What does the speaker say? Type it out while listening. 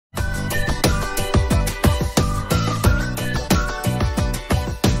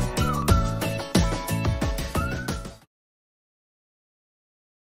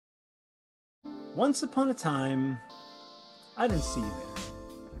Once upon a time, I didn't see you there,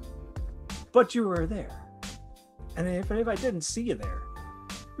 but you were there. And if I didn't see you there,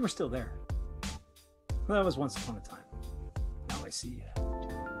 you were still there. Well, that was once upon a time. Now I see you.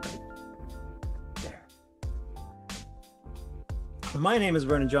 There. My name is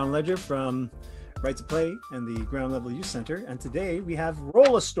Vern John Ledger from Right to Play and the Ground Level Youth Center, and today we have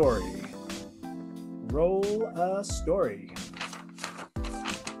Roll a Story. Roll a Story.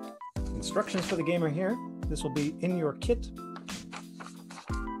 Instructions for the game are here. This will be in your kit.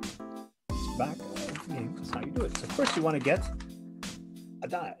 It's back of the game. That's how you do it. So first you want to get a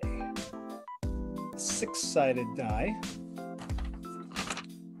die. A six-sided die.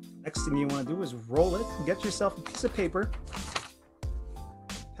 Next thing you want to do is roll it. Get yourself a piece of paper,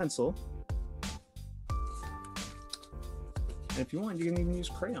 pencil, and if you want, you can even use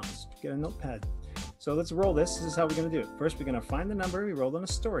crayons. Get a notepad. So let's roll this. This is how we're going to do it. First, we're going to find the number we rolled on a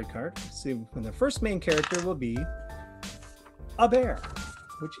story card. See, when the first main character will be a bear,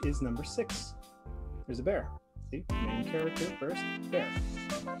 which is number 6. There's a bear. See, main character first, bear.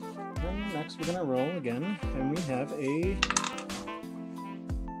 Then next, we're going to roll again, and we have a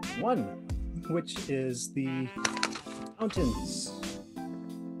 1, which is the mountains.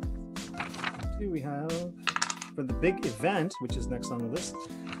 2, we have, for the big event, which is next on the list,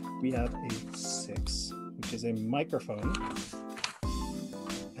 we have a 6, which is a microphone.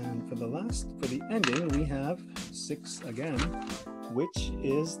 And for the ending, we have 6 again, which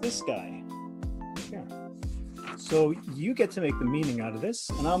is this guy right here. So you get to make the meaning out of this,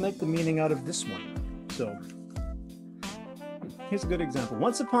 and I'll make the meaning out of this one. So here's a good example.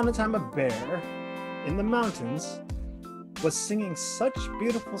 Once upon a time, a bear in the mountains was singing such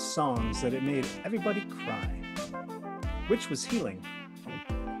beautiful songs that it made everybody cry, which was healing.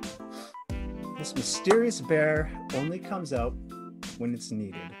 This mysterious bear only comes out when it's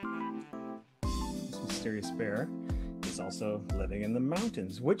needed. This mysterious bear is also living in the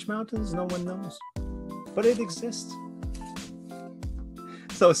mountains. Which mountains? No one knows. But it exists.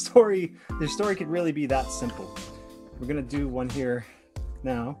 So the story could really be that simple. We're going to do one here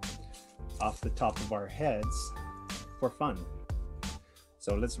now off the top of our heads for fun.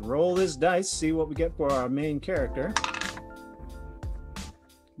 So let's roll this dice, see what we get for our main character.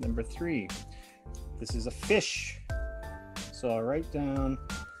 Number 3. This is a fish. So I'll write down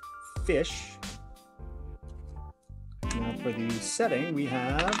fish. Now for the setting, we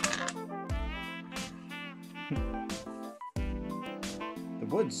have the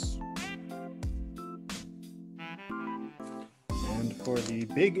woods. And for the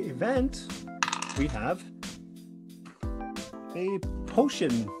big event, we have a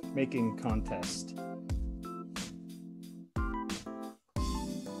potion making contest.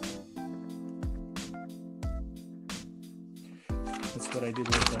 That's what I did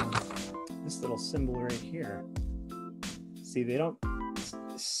with this little symbol right here. See, they don't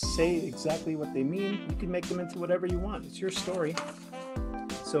say exactly what they mean. You can make them into whatever you want. It's your story.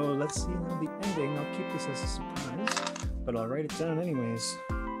 So let's see now the ending. I'll keep this as a surprise, but I'll write it down anyways.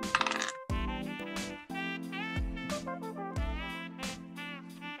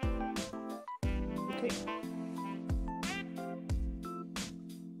 Okay.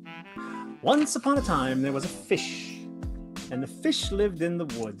 Once upon a time, there was a fish. And the fish lived in the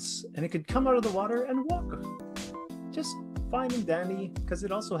woods, and it could come out of the water and walk. Just fine and dandy, because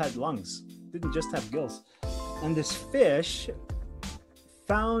it also had lungs. It didn't just have gills. And this fish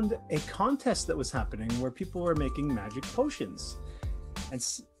found a contest that was happening where people were making magic potions. And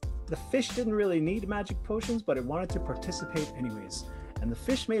the fish didn't really need magic potions, but it wanted to participate anyways. And the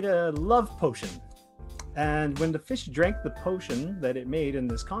fish made a love potion. And when the fish drank the potion that it made in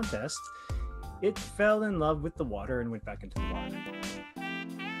this contest, it fell in love with the water and went back into the water.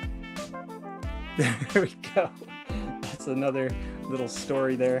 There we go. That's another little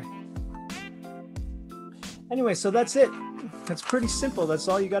story there. Anyway, so that's it. That's pretty simple. That's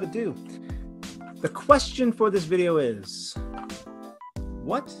all you got to do. The question for this video is,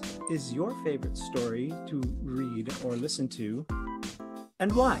 what is your favorite story to read or listen to,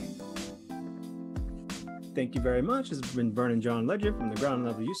 and why? Thank you very much. This has been Vern John Ledger from the Ground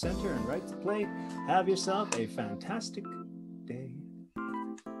Level Youth Center and Right to Play. Have yourself a fantastic day.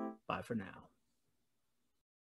 Bye for now.